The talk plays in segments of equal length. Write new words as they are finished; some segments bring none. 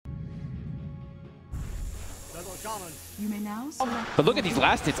You may now. But look at these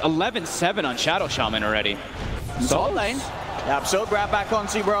last hits, 11-7 on Shadow Shaman already. Top lane. Yapso grab back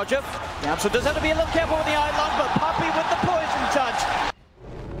onto Roger. Yapso does have to be a little careful with the Eidolon, but Puppey with the poison touch.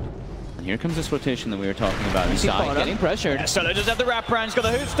 And here comes this rotation that we were talking about. Inside, getting pressured. Yeah, Solo does have the wraparound. He's got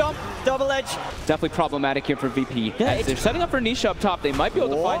the hoop stomp, double edge. Definitely problematic here for VP. Yeah, as they're setting up for Nisha up top. They might be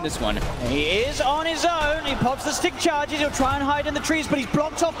able to find this one. He is on his own. He pops the stick charges. He'll try and hide in the trees, but he's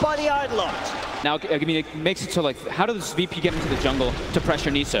blocked off by the Eidolon. Now, I mean, it makes it so, like, how does VP get into the jungle to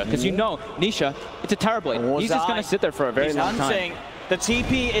pressure Nisha? Because you know, Nisha, it's a Tower Blade. He's just going to sit there for a very long time. The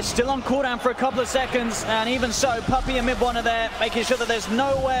TP is still on cooldown for a couple of seconds, and even so, Puppey and mid-1 are there, making sure that there's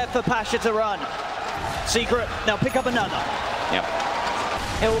nowhere for Pasha to run. Secret, now pick up another. Yep.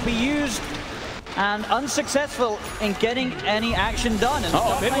 It will be used and unsuccessful in getting any action done. And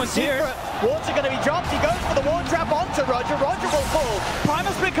mid-1's here. Wards are going to be dropped. He goes for the ward trap onto Roger. Roger will fall.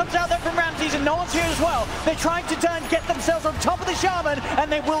 Primal Split comes out there from Ramses, and no one's here as well. They're trying to get themselves on top of the Shaman, and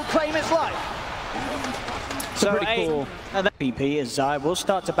they will claim his life. So pretty cool. And that PP as Zai will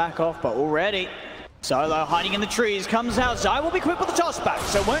start to back off, but already Solo hiding in the trees comes out. Zai will be quick with the toss back,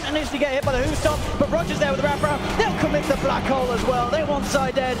 so won't initially get hit by the Hoostop, but Roger's there with the wraparound. They'll commit the black hole as well. They want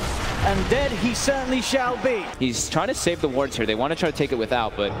Zai dead, and dead he certainly shall be. He's trying to save the wards here. They want to try to take it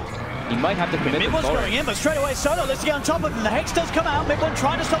without, but he might have to commit Mid-1's going in, but straight away Solo, let's get on top of him. The Hex does come out. Mid-1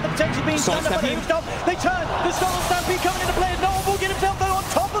 trying to stop the potential being stunned up by the Hoostop. They turn. The Solo Stampede coming into play. No one will get himself though on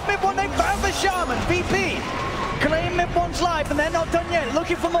top of Mid-1. They found the Shaman. VP claim Mid-1's life, and they're not done yet.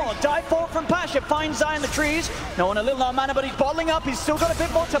 Looking for more. Dive forward from Pasha. Finds Zai in the trees. No one a little out of mana, but he's bottling up. He's still got a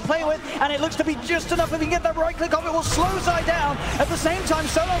bit more to play with, and it looks to be just enough. If he can get that right click off, it will slow Zai down. At the same time,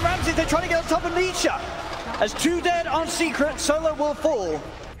 Solo and Ramses, they're trying to get on top of Nisha. As 2 dead on Secret, Solo will fall.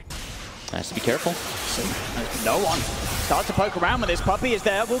 Has to be careful. No one. Start to poke around with this. Puppey is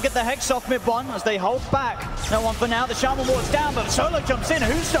there. We'll get the Hex off Mid-1 as they hold back. No one for now. The Shaman ward's down, but Solo jumps in.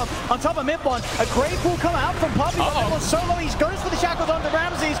 Hoostop on top of Mid-1. A Grave will come out from Puppey. Solo, he goes for the shackles onto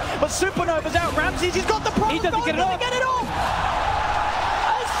Ramses, but Supernova's out. Ramses, he's got the problem. He doesn't get it off.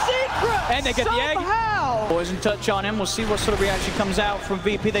 A Secret! And they get the egg. Poison touch on him. We'll see what sort of reaction comes out from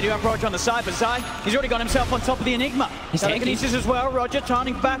VP. They do have Roger on the side, but Zai, he's already got himself on top of the Enigma. He's telekinesis as well. Roger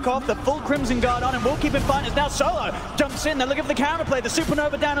turning back off. The full Crimson Guard on him. We'll keep him fine as now Solo jumps in. They're looking for the counterplay. The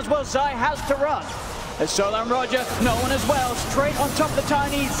Supernova down as well. Zai has to run. As Solo and Roger, no one as well. Straight on top of the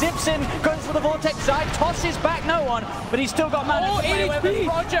Tiny. Zips in, goes for the Vortex. Zai tosses back no one, but he's still got mana.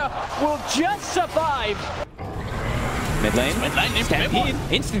 Roger will just survive. Mid lane, Stampede,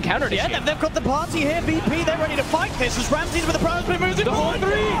 instant counter to yeah, they've got the party here. VP, they're ready to fight this as Ramses with the Primal Split moves in. The whole 3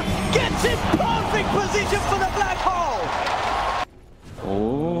 gets in perfect position for the black hole.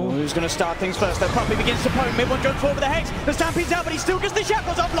 Oh, who's going to start things first? Though Puppey begins to poke. Mid-1 goes forward with the Hex. The Stampede's out, but he still gets the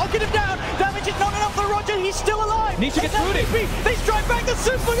shackles up, locking him down. Damage is not enough for Roger. He's still alive. Nisha gets rooted. They strike back the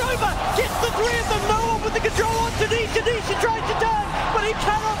Supernova. Gets the 3 of them. No one with the control onto Nisha. Nisha tries to turn, but he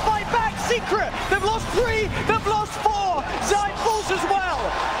cannot fight back. Secret. They've lost 3. They've lost 4. Zai falls as well.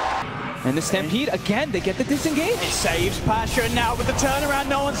 And the Stampede, again, they get the disengage. It saves Pasha, and now with the turnaround,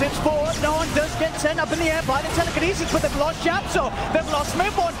 no one zips forward. No one does get sent up in the air by the telekinesis, but they've lost Yapso. They've lost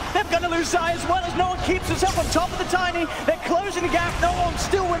Mid-1. They're going to lose Zai as well, as no one keeps himself on top of the Tiny. They're closing the gap. No one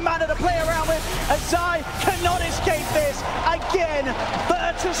still with mana to play around with, as Zai cannot escape this. Again,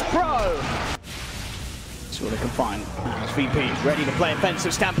 Virtus Pro. See what they can find. As VP ready to play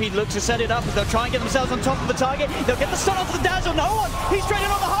offensive. Stampede looks to set it up as they'll try and get themselves on top of the target. They'll get the stun off the Dazzle. No one. He's straight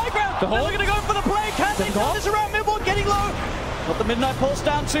in on the high ground. They're looking to go for the play. Can they turn this around? Mid-1 getting low. Got the Midnight Pulse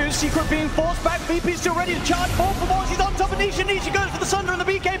down too. Secret being forced back. VP still ready to charge forward for more. She's on top of Nisha. Nisha goes for the Sunder and the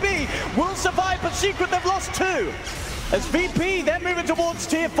BKB. Will survive, but Secret, they've lost 2. As VP, they're moving towards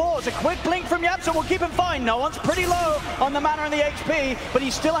tier 4. It's a quick blink from Yapso will keep him fine. No one's pretty low on the mana and the HP, but he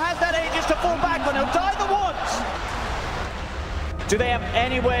still has that Aegis to fall back on. He'll die the once. Do they have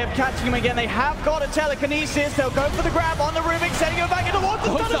any way of catching him again? They have got a telekinesis. They'll go for the grab on the Rubik, setting him back into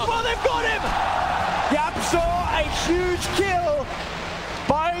water. Well, they've got him! Yapso, a huge kill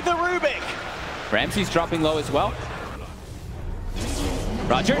by the Rubik. Ramses dropping low as well.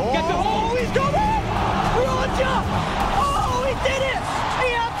 Roger, get the hole! He's got him! Roger! Oh, he did it!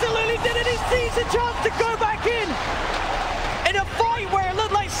 He absolutely did it! He sees a chance to go back in a fight where it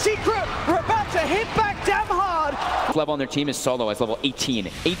looked like Secret were about to hit back damn hard. Level on their team is Solo as level 18.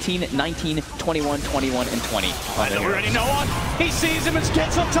 18, 19, 21, 21, and 20. And already no one. He sees him and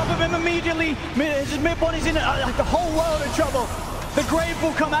gets on top of him immediately. His Mid-1 is in like a whole world of trouble. The Grave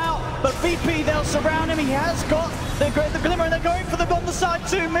will come out, but VP, they'll surround him. He has got the Glimmer, and they're going for the on the side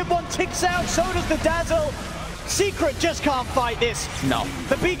too. Mid-1 ticks out, so does the Dazzle. Secret just can't fight this. No.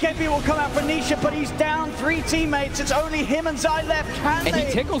 The BKB will come out for Nisha, but he's down 3 teammates. It's only him and Zai left. Can and they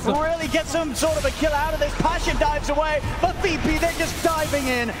he tickles them. really get some sort of a kill out of this? Pasha dives away, but VP, they're just diving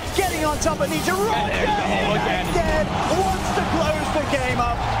in, getting on top of Nisha. Again wants to close the game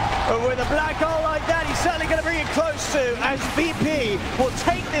up. But with a black hole like that, he's certainly going to bring it close to, as VP will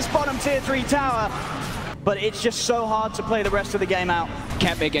take this bottom tier 3 tower. But it's just so hard to play the rest of the game out.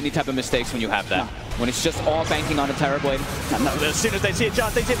 Can't make any type of mistakes when you have that. No. When it's just all banking on a Terrorblade. And as soon as they see a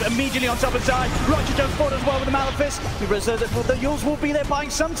chance, they tip immediately on top of Zai. Roger jumps forward as well with the Malefice. He reserves it for the Yules will be there buying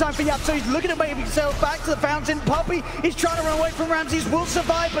some time for Yap, so he's looking to make himself back to the fountain. Puppey is trying to run away from Ramses, will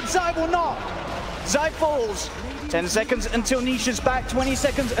survive, but Zai will not. Zai falls. 10 seconds until Nisha's back, 20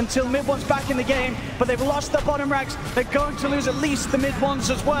 seconds until mid one's back in the game, but they've lost the bottom racks. They're going to lose at least the mid ones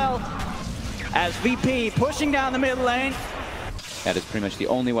as well. As VP pushing down the middle lane. That is pretty much the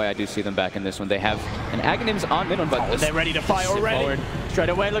only way I do see them back in this one. They have an Aghanims on mid one, but they're ready to fight already. Forward. Straight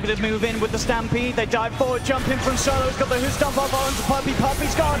away, look at this move in with the Stampede. They dive forward, jump in from Solo. He's got the Who Stomp off onto Puppey.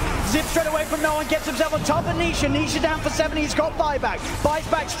 Puppey's gone. Zip straight away from no one, gets himself on top of Nisha. Nisha down for 7, he's got buyback. Buys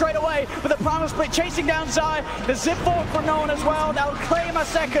back straight away with a primal split, chasing down Zai. The zip forward from no one as well. They'll claim a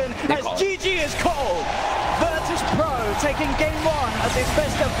second as GG is called. Virtus Pro taking game 1 of this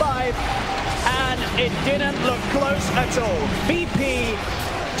best of 5. And it didn't look close at all. VP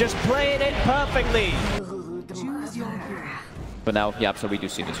just played it perfectly. But now, yeah, so we do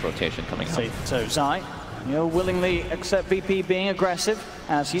see this rotation coming up. So Zai, willingly accept VP being aggressive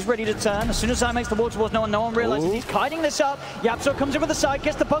as he's ready to turn. As soon as Zai makes the wall towards no one realizes he's kiting this up. Yapso comes in with the side,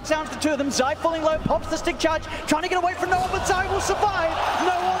 gets the bug sounds to 2 of them. Zai falling low, pops the stick charge, trying to get away from no one, but Zai will survive.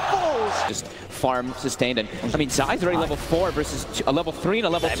 No one falls. Just farm sustained, and I mean Zai's already level 4 versus a level 3 and a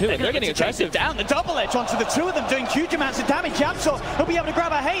level 2. They're getting aggressive. Down the double edge onto the 2 of them, doing huge amounts of damage. Yapso, he'll be able to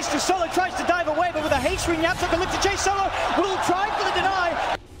grab a haste as Solo tries to dive away, but with a haste ring, Yapso can look to chase Solo. Will try for the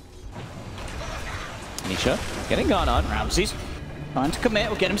deny. Nisha getting gone on. Ramses trying to commit,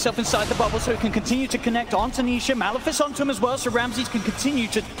 will get himself inside the bubble so he can continue to connect onto Nisha. Malefice onto him as well, so Ramses can continue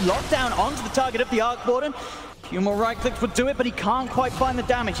to lock down onto the target of the Arc Warden. A few more right clicks would do it, but he can't quite find the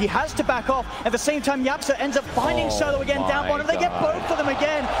damage. He has to back off. At the same time, Yapsa ends up finding Solo again down bottom. They get both of them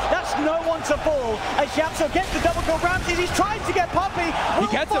again. That's no one to fall. As Yapsa gets the double kill, Ramses, he's trying to get Puppey. Will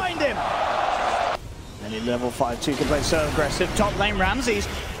find him. And in level 5-2 can play so aggressive. Top lane Ramses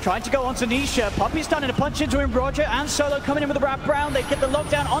trying to go onto Nisha. Puppey's starting to punch into him. Roger and Solo coming in with the wrap round. They get the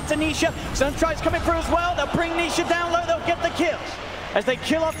lockdown onto Nisha. Sun tries coming through as well. They'll bring Nisha down low. They'll get the kill as they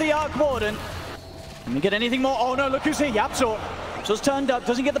kill off the Arc Warden. Can we get anything more? Oh no, look who's here. Yapso. Yapso's turned up.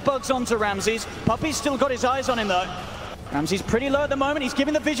 Doesn't get the bugs onto Ramses. Puppey's still got his eyes on him though. Ramses pretty low at the moment. He's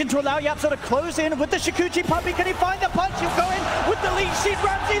giving the vision to allow Yapso to close in with the Shikuchi. Puppey, can he find the punch? He'll go in with the lead sheet.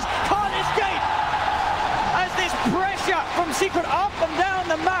 Ramses can't escape. As this pressure from Secret up and down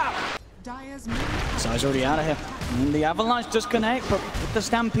the map. Zai's already out of here. And the Avalanche does connect, but with the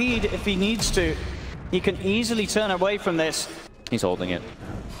Stampede, if he needs to, he can easily turn away from this. He's holding it.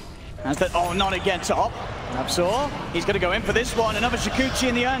 As that, oh, not again, top. Yapso, he's going to go in for this one. Another Shikuchi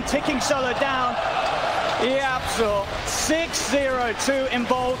in the urn, ticking Solo down. Yapso, 6-0-2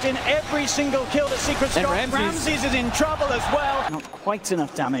 involved in every single kill that Secret's got. Ramses is in trouble as well. Not quite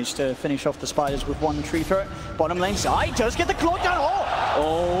enough damage to finish off the Spiders with one tree throw. Bottom lane, Zai does get the claw down.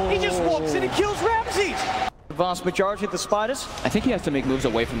 Oh, he just walks in and kills Ramses. The vast majority of the Spiders. I think he has to make moves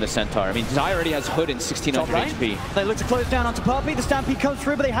away from the Centaur. I mean, Zai already has Hood in 1600 HP. They look to close down onto Puppey. The Stampede comes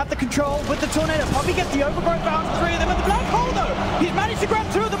through, but they have the control with the Tornado. Puppey gets the overgrowth bounce, 3 of them, and the Black Hole though. He's managed to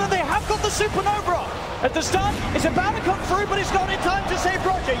grab 2 of them, and they have got the Supernova off. At the start, it's about to come through, but it's not in time to save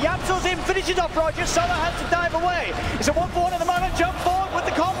Roger. Yapso's in, finishes off Roger. Solo has to dive away. It's a 1-for-1 at the moment. Jump forward with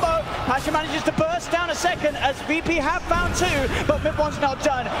the combo. Pasha manages to burst down a second as VP have found 2, but mid one's not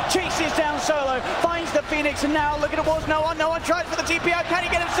done. Chases down Solo, finds the Phoenix, and now look at it was no one. No one tries for the TP out. Can he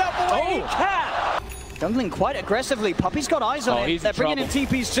get himself away? He can. Jungling quite aggressively. Puppey's got eyes on it. They're bringing in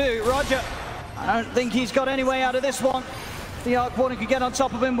TPs too. Roger, I don't think he's got any way out of this one. The Arc Warden could get on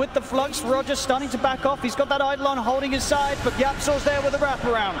top of him with the Flux. Roger starting to back off. He's got that Eidolon holding his side, but Yapso's there with the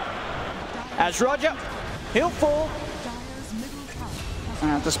wraparound. As Roger, he'll fall.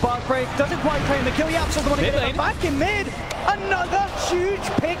 The Spark Break doesn't quite claim the kill. Yapso's the one to get it back in mid. Another huge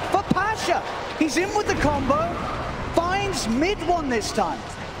pick for Pasha. He's in with the combo. Finds mid one this time.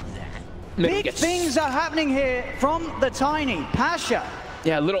 Big things are happening here from the Tiny. Pasha.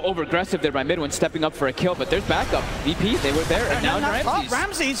 Yeah, a little over-aggressive there by mid one, stepping up for a kill, but there's backup. VP, they were there, and now Ramses.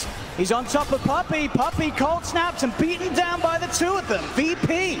 Ramses, he's on top of Puppey. Puppey cold snapped and beaten down by the 2 of them.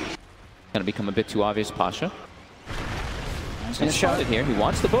 VP. Gonna become a bit too obvious, Pasha. He's spotted here. He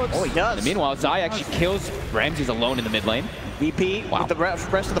wants the books. Oh, he does. And meanwhile, Zai actually kills Ramses alone in the mid lane. VP with the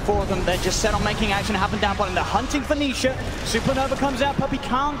rest of the four of them, they're just set on making action happen down bottom. They're hunting for Nisha. Supernova comes out. Puppey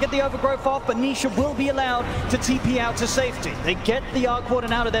can't get the overgrowth off, but Nisha will be allowed to TP out to safety. They get the Arc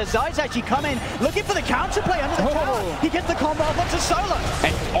Warden out of there. Zai's actually come in, looking for the counterplay under the tower. He gets the combo off onto Solo.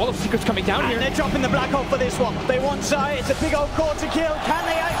 And all of Secret's coming down here. And they're dropping the black hole for this one. They want Zai. It's a big old core to kill. Can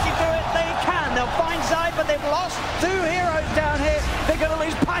they actually do it? They can. They'll find Zai, but they've lost two heroes down here. They're going to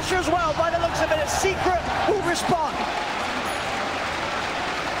lose Pasha as well. By the looks of it, Secret will respond.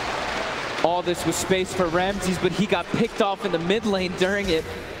 All this was space for Ramses, but he got picked off in the mid lane during it.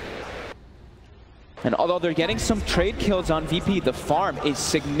 And although they're getting some trade kills on VP, the farm is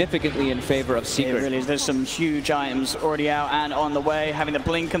significantly in favor of Secret. It really is. There's some huge items already out and on the way. Having the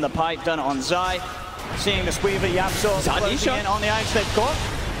blink and the pipe done on Zai. Seeing the Sweeper, Yapsor closing in on the ice. They've got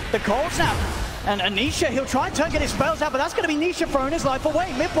the cold snap. And Nisha, he'll try and get his spells out, but that's going to be Nisha throwing his life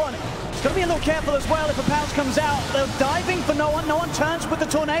away. Mid one, he's going to be a little careful as well if a pounce comes out. They're diving for no one. No one turns with the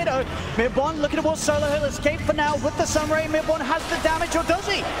tornado. Mid one looking towards Solo. He'll escape for now with the Sunray. Mid one has the damage, or does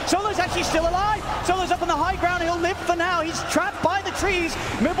he? Solo's actually still alive. Solo's up on the high ground. He'll live for now. He's trapped by the trees.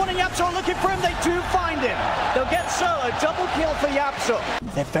 Mid one and Yapsor are looking for him. They do find him. They'll get Solo. Double kill for Yapsor.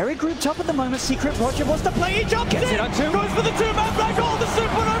 They're very grouped up at the moment. Secret Roger wants to play. He jumps in. Goes for the two-man black hole. The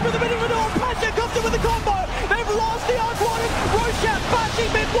super over the middle of it all. Pasha comes in with the combo. They've lost the Arc Warden. Roshan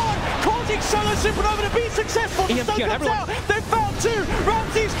bashing mid one, causing Solo Supernova to be successful. The stun comes out. They've found two.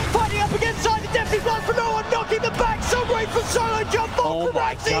 Ramses fighting up against Zai. The Deathly Blood for no one, knocking the back. So great from Solo. Jump ball for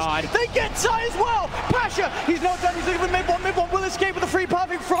Ramses. They get Zai as well. Pasha, he's not done. He's looking for mid one. Mid one will escape with a free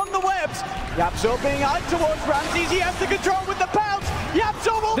puffing from the webs. Yapsor being eyed towards Ramses. He has the control with the pounce.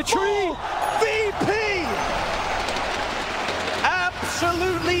 Yapsor will fall. VP.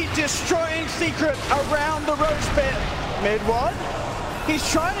 Absolutely destroying Secret around the roast pit. Mid one. He's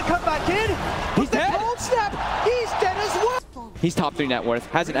trying to come back in. He's dead. Cold snap. He's dead as well. He's top 3 net worth,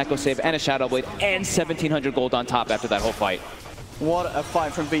 has an Echo Save and a Shadow Blade and 1,700 gold on top after that whole fight. What a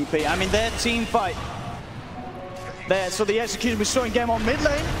fight from VP. I mean, their team fight. There, so the execution we saw in game on mid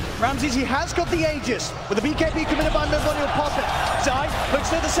lane. Ramses, he has got the Aegis. With the BKB committed by mid one, he'll pop it. Zai looks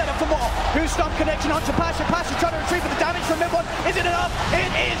through the setup for more. Who's stop connection onto Pasha. Pasha trying to retrieve for the damage from mid one. Is it enough? It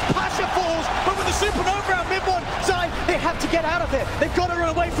is. Pasha falls, but with the Supernova out mid one, Zai, they have to get out of it. They've got to run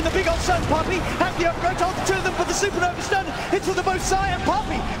away from the big old sun. Puppey has the upgrade to the two of them, but the Supernova stun hits with the both Zai and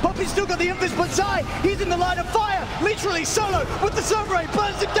Puppey. Puppey's still got the invis, but Zai, he's in the line of fire. Literally, Solo with the Sunray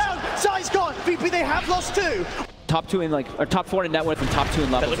burns him down. Zai's gone. VP, they have lost two. Top 2 in or top 4 in net worth and top 2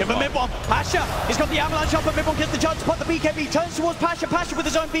 in levels. They're looking for mid one. Pasha, he's got the avalanche up, but mid one gets the jump to put the BKB. Turns towards Pasha. Pasha with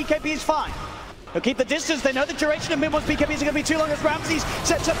his own BKB is fine. He'll keep the distance. They know the duration of mid one's BKB isn't going to be too long as Ramses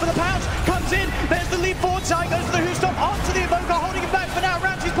sets up for the pounce. Comes in. There's the leap forward. Zai goes to the who stop onto the Evoker, holding him back for now.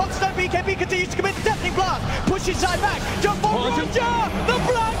 Ramses pops his own BKB, continues to commit the Deathly Blast. Pushes Zai back. Jump on Roger. The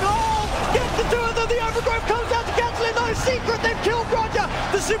black hole. Gets the two of them. The overgrowth comes out to cancel it. No Secret. They've killed Roger.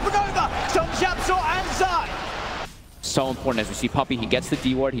 The Supernova. Stops Yapsor and Zai. So important as we see Puppey, he gets the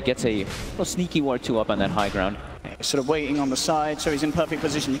D ward, he gets a little sneaky ward 2 up on that high ground. Sort of waiting on the side, so he's in perfect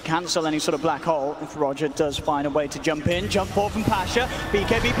position to cancel any sort of black hole if Roger does find a way to jump in. Jump forward from Pasha,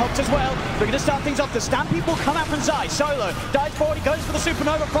 BKB popped as well. We're going to start things off. The Stampede will come out from Zai. Solo dives forward, he goes for the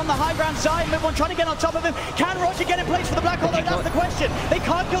Supernova from the high ground. Zai, everyone trying to get on top of him. Can Roger get in place for the black hole? That's the question. They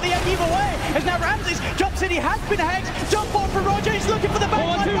can't kill the egg either way. As now Ramses jumps in, he has been hexed. Jump forward from Roger, he's looking for the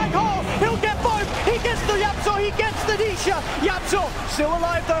backline black hole. He'll get both. He gets the Yapsor, he gets the Nisha. Yapsor still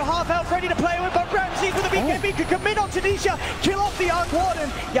alive though, half health ready to play with, but Ramses with the BKB could commit onto Nisha. Kill off the Arc Warden.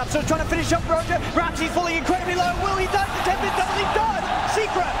 Yapsor trying to finish up Roger. Ramses falling incredibly low. Will he die? The 10 doubly done.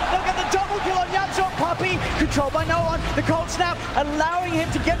 Secret. They'll get the double kill on Yapsor. Puppey controlled by no one. The cold snap allowing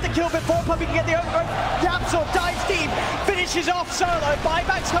him to get the kill before Puppey can get the overgrowth. Yapsor dives deep. Finishes off Solo.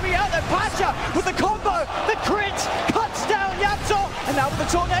 Buybacks coming out there. Pasha with the combo. The crits. Cuts down Yapsor. And now with the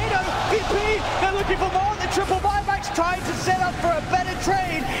tornado. VP. They're looking for more. The triple buybacks trying to set up for a better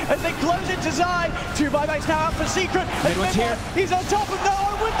trade as they close it to Zai. 2 buybacks now out for Secret. Here. He's on top of no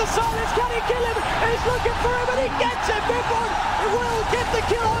one with the silence. Can he kill him? He's looking for him and he gets it. Mid-one will get the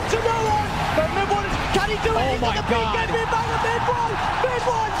kill onto no one. But Mid-one, can he do it? He's got the BKB by the Mid-one.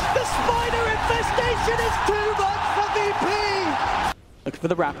 Mid-one, the spider infestation is too much for VP. Looking for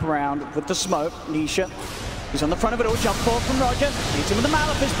the wraparound with the smoke. Nisha. He's on the front of it all, jump forward from Roger. Hits him with the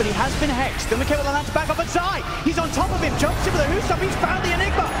Malefice, but he has been hexed. Then the kill will land back up at Zai. He's on top of him, jumps in with the Who's Up. He's found the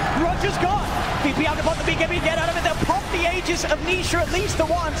Enigma. Roger's gone. VP out of the BKB, get out of it. They'll pop the Aegis of Nisha at least the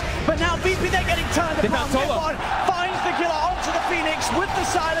once. But now VP, they're getting turned upon. Mid-one finds the killer onto the Phoenix with the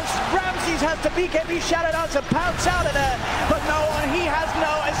silence. Ramses has the BKB shouted out to pounce out of there, but no one, he has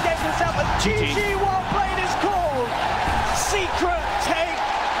no escape himself. A GG, well played is called. Secret take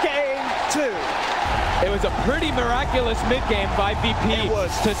game 2. It was a pretty miraculous mid-game by VP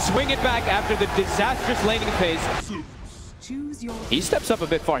to swing it back after the disastrous laning phase. He steps up a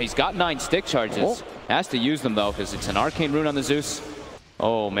bit far. He's got 9 stick charges. Has to use them though, because it's an arcane rune on the Zeus.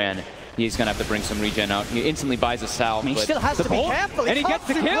 Oh man, he's gonna have to bring some regen out. He instantly buys a salve. He still has to be careful. And he gets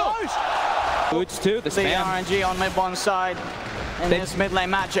the kill. Boots too. The spam. RNG on mid one side in this mid lane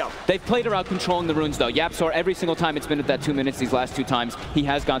matchup. They've played around controlling the runes though. YapzOr, every single time it's been at that 2 minutes, these last 2 times, he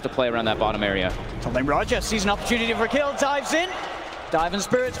has gone to play around that bottom area. Top lane Roger sees an opportunity for a kill, dives in. Dive and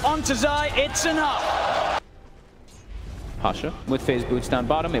Spirits onto Zai, it's enough. Pasha with phase boots down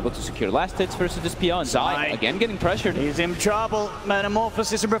bottom, able to secure last hits versus this PL, and Zai again getting pressured. He's in trouble.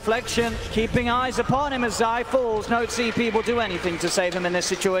 Metamorphosis and Reflection keeping eyes upon him as Zai falls. No CP will do anything to save him in this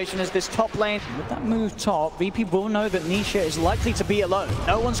situation as this top lane. With that move top, VP will know that Nisha is likely to be alone.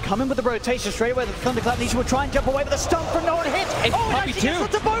 No one's coming with the rotation straight away. The Thunderclap Nisha will try and jump away with a stump from no one hits. Puppey she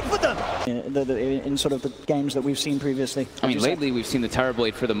gets to both of them. In sort of the games that we've seen previously. I mean, lately we've seen the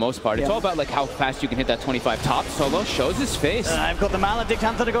Terrorblade for the most part. It's all about like how fast you can hit that 25 top. Solo shows his face. I've got the Maledict,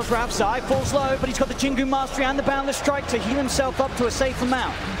 Anthem goes Raph. Zai falls low, but he's got the Jingu Mastery and the Boundless Strike to heal himself up to a safe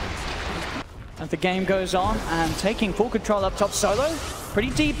amount. As the game goes on, and taking full control up top, Solo.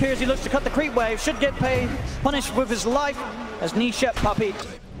 Pretty deep here as he looks to cut the creep wave. Should get punished with his life as Nisha, Puppey.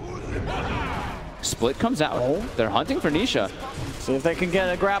 Split comes out. They're hunting for Nisha. See if they can get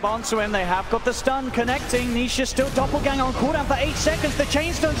a grab onto him. They have got the stun connecting. Nisha still doppelganger on cooldown for 8 seconds. The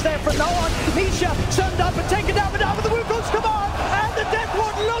chainstone's there for no one. Nisha stunned up and taken down, but now with the Wukong's come on. And the Death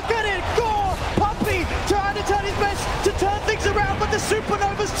Ward, look at it. Gore, Puppey trying to turn his best to turn things around, but the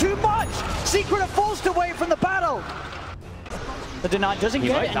Supernova's too much. Secret are forced away from the battle. The Deny doesn't get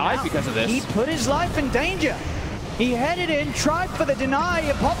it. He might die because of this. He put his life in danger. He headed in, tried for the Deny,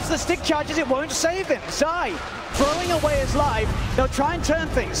 it pops the stick charges, it won't save him. Zai throwing away his life. They'll try and turn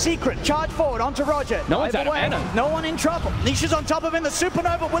things. Secret, charge forward onto Roger. No one's out of mana. No one in trouble. Nisha's on top of him. The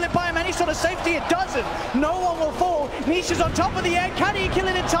Supernova, will it buy him any sort of safety? It doesn't. No one will fall. Nisha's on top of the air. Can he kill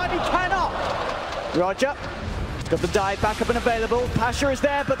it in time? He cannot. Roger. Got the dive back up and available. Pasha is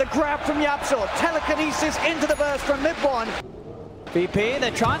there, but the grab from YapzOr. Telekinesis into the burst from mid one. VP,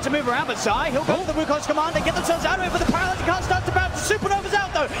 they're trying to move around, but Zai, he'll go to the Wukong's command. They get themselves out of it, but the paralytic can't start to bounce. The Supernova's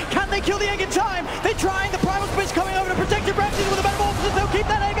out, though. Can they kill the egg in time? They're trying. The Primal Spit's coming over to protect the Ramses with the Metamorphosis. They'll keep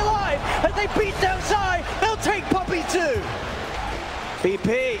that egg alive. As they beat down Zai, they'll take Puppey too.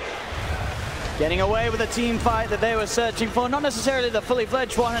 VP getting away with a team fight that they were searching for. Not necessarily the fully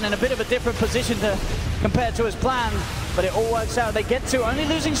fledged one, and in a bit of a different position compared to his plan. But it all works out. They get to only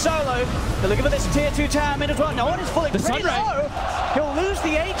losing Solo. They're looking for this tier 2 tower mid as well. No one is fully pretty low. He'll lose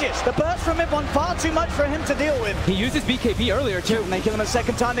the Aegis. The burst from mid one far too much for him to deal with. He used his BKB earlier too. And they kill him a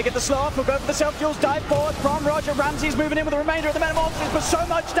second time. They get the slow off. He'll go for the self-fuels. Dive forward from Roger. Ramses moving in with the remainder of the Metamorphosis, but so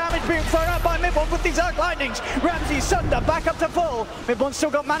much damage being thrown out by mid one with these Arc Lightnings. Ramses Sunder back up to full. Mid one's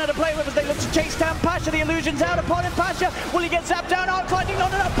still got mana to play with as they look to chase down Pasha. The illusion's out upon him. Pasha, will he get zapped down? Arc Lightning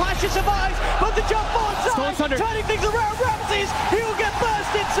not enough. Pasha survives, but the jump forward side, turning things around. Ramses, he'll get burst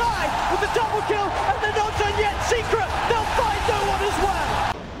inside with the double kill, and they're not done yet. Secret, they'll find no one as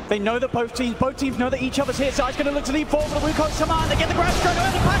well. They know that both teams know that each other's here. Zai's going to look to lead forward for the Wukong's command. They get the grab straight away.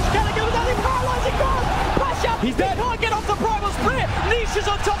 The Pasha can't get without him. Paralyzing God. Pasha, he's dead. Can't get off the Primal Split. Nisha's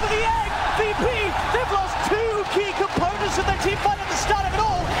on top of the egg. VP, they've lost 2 key components of their team fight at the start of it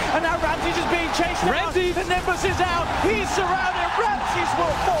all. And now Ramses is being chased out. The Nimbus is out. He's surrounded. Ramses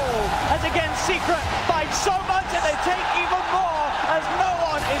will fall. As again, Secret fight so much and they take even more as no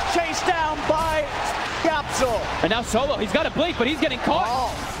one is chased down by YapzOr. And now Solo, he's got a blink, but he's getting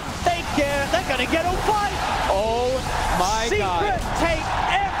caught. They're going to get a fight. Oh my God. Secret take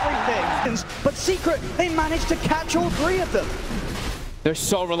everything. But Secret, they managed to catch all 3 of them. They're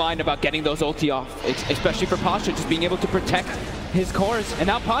so reliant about getting those ulti off, especially for Pasha, just being able to protect his cores. And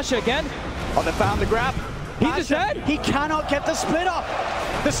now Pasha again. Oh, they found the grab. He's just dead. He cannot get the split off.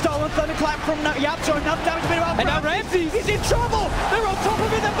 The stolen Thunderclap from YapzOr, enough damage being about. And now Ramses. He's in trouble. They're on top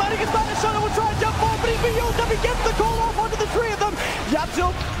of it. They're burning his banner. Solo will try and jump forward, but he's been used up. He gets the call off onto the 3 of them.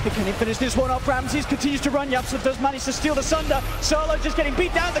 YapzOr, can he finish this one off? Ramses continues to run. YapzOr does manage to steal the Sunder. Solo just getting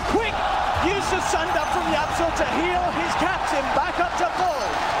beat down. The quick use of Sunder from YapzOr to heal his captain back up to full.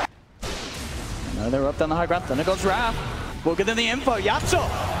 No, they're up down the high ground. Then it goes Raph. We'll give them the info. YapzOr,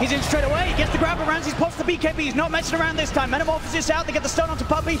 he's in straight away. He gets the grab, but Ramses pops the BKB. He's not messing around this time. Metamorphosis out. They get the stun onto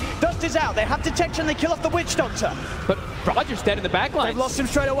Puppey. Dust is out. They have detection. They kill off the Witch Doctor. But Roger's dead in the back line. They've lost him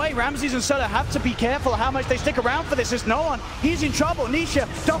straight away. Ramses and Soda have to be careful how much they stick around for this. There's no one. He's in trouble. Nisha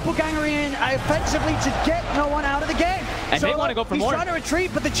doppelgangering in offensively to get no one out of the game. And they want to go for more. He's trying to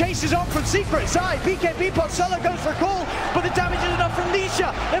retreat, but the chase is on from Secret. Side, BKB pot, Solo goes for a call, but the damage is enough from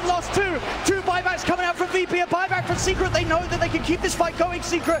Nisha. They've lost two. Two buybacks coming out from VP. A buyback from Secret. They know that they can keep this fight going,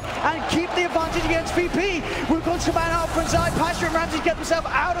 Secret, and keep the advantage against VP. Wukong's command out from Zai. Pasha and Ramses get themselves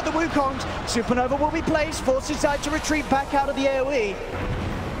out of the Wukongs. Supernova will be placed, forces Zai to retreat back out of the AoE.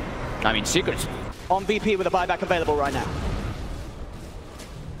 I mean, Secret's on VP with a buyback available right now.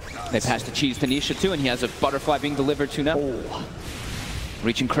 They passed the cheese to Nisha too, and he has a butterfly being delivered to now. Oh.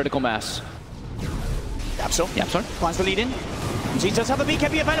 Reaching critical mass. YapzOr finds the lead in. He does have a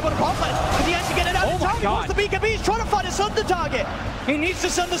BKB available to Conflict. Can he actually get it out of the target? Wants the BKB, he's trying to find a Sunder target. He needs to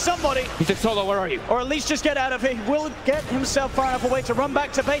Sunder somebody. He said, Solo, where are you? Or at least just get out of it. He will get himself far enough away to run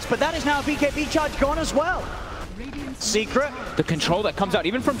back to base, but that is now a BKB charge gone as well. Secret. The control that comes out,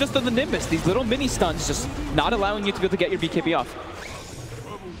 even from just the Nimbus, these little mini stuns just not allowing you to be able to get your BKB off.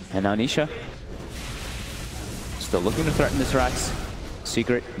 And now Nisha. Still looking to threaten this Rax.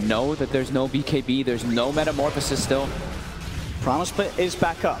 Secret, know that there's no BKB, there's no Metamorphosis still. Primal Split is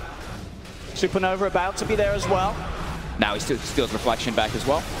back up. Supernova about to be there as well. Now he steals Reflection back as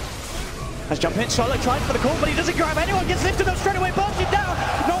well. Let's jump in. Solo trying for the call, but he doesn't grab anyone. Gets lifted up straight away, burns him down.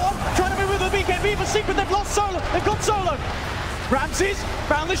 No one trying to move with the BKB, but Secret, they've lost Solo. They've got Solo. Ramses,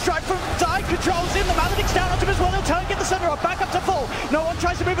 boundless strike from Zai, controls him. The Maledict's down onto him as well. He'll turn, get the Sunder off, back up to full. No one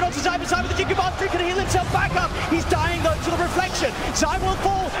tries to move it onto Zai, but Zai with the Jinky Bar 3 can heal himself back up. He's dying though to the Reflection. Zai will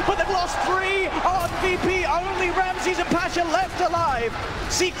fall, but they've lost 3 on VP. Only Ramses and Pasha left alive.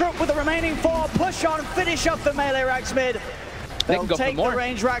 Secret with the remaining 4, push on, finish up the melee Rax mid. They'll take the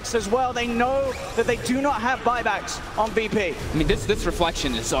range Rax as well. They know that they do not have buybacks on VP. I mean, this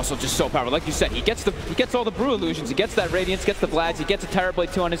Reflection is also just so powerful. Like you said, he gets all the Brew Illusions, he gets that Radiance, gets the Vlads, he gets a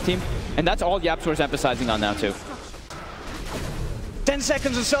Terrorblade 2 on his team, and that's all YapzOr's emphasizing on now too. 10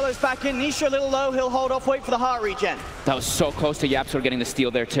 seconds and Solo's back in. Nisha a little low, he'll hold off, wait for the heart regen. That was so close to YapzOr getting the steal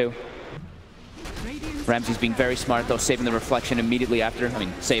there too. Ramses being very smart though, saving the Reflection immediately after. I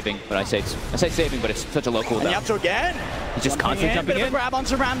mean, saving, but I say saving, but it's such a low cooldown. YapzOr again. He's just constantly jumping in. Bit of a grab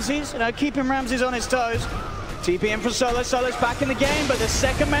onto Ramses, keeping Ramses on his toes. TP in for Solo. Solo's back in the game, but the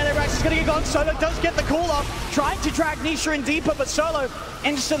second melee Rax is going to get gone. Solo does get the call off, trying to drag Nisha in deeper, but Solo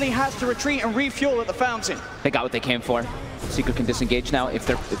instantly has to retreat and refuel at the fountain. They got what they came for. Secret can disengage now if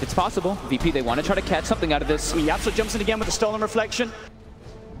it's possible. VP, they want to try to catch something out of this. YapzOr jumps in again with the stolen Reflection.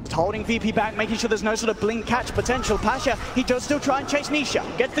 Holding VP back, making sure there's no sort of blink catch potential. Pasha, he does still try and chase Nisha.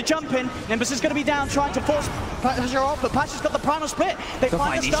 Gets the jump in. Nimbus is going to be down, trying to force Pasha off, but Pasha's got the Primal Split. They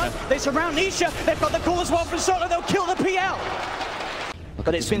find the stun. They surround Nisha. They've got the call as well from Solo. They'll kill the PL.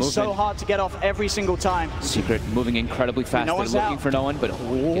 But it's been so hard to get off every single time. Secret moving incredibly fast. They're looking for no one, but gets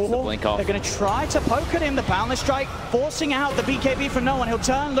the blink off. They're going to try to poke at him. The Boundless Strike forcing out the BKB from no one. He'll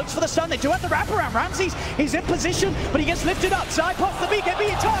turn, looks for the stun. They do have the wraparound. Ramses, he's in position, but he gets lifted up. Zai pops the BKB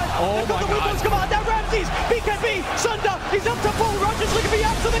in turn. Oh my God. Come on, now Ramses, BKB, Sunder, he's up to full. Rogers looking for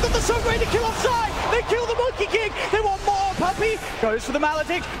YapzOr. They've got the Sun Ray to kill off Zai. They kill the Monkey King. They want more. Puppy goes for the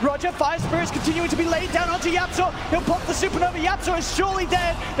Maledict. Roger, Fire Spirit's continuing to be laid down onto YapzOr. He'll pop the Supernova. YapzOr is surely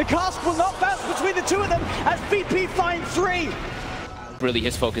dead. The cast will not bounce between the two of them as VP find 3. Really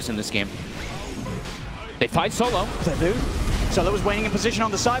his focus in this game. They fight Solo. They do. Solo was waiting in position on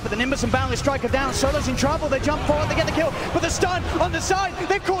the side, but the Nimbus and Boundless Strike are down. Solo's in trouble. They jump forward, they get the kill, but the stun on the side.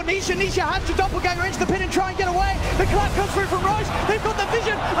 They've caught Nisha. Nisha has to doppelganger into the pin and try and get away. The clap comes through from Royce. They've got the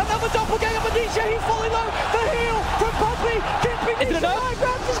vision. Another doppelganger for Nisha. He's falling low. The heal from Puppy. Keeping Nisha alive.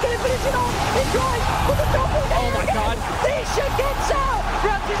 Ramses going to finish it off. He tries for the doppelganger. Oh my God. Nisha gets out.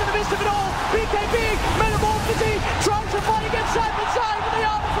 Ramses in the midst of it all. BKB, Metamorphosis, trying to fight against side by side, but the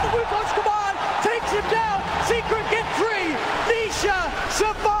armor for the Wukong's command takes him down. Secret get 3. Nisha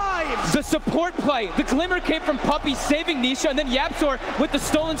survives! The support play, the glimmer came from Puppy saving Nisha, and then YapzOr with the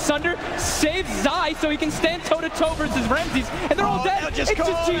stolen Sunder saves Zai so he can stand toe-to-toe versus Ramses, and they're all dead. It's just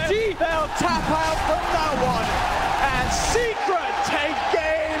GG. They'll tap out from that one, and Secret take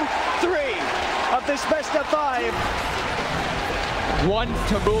game 3 of this best of 5. One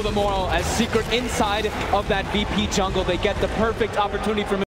to rule them all as Secret inside of that VP jungle. They get the perfect opportunity for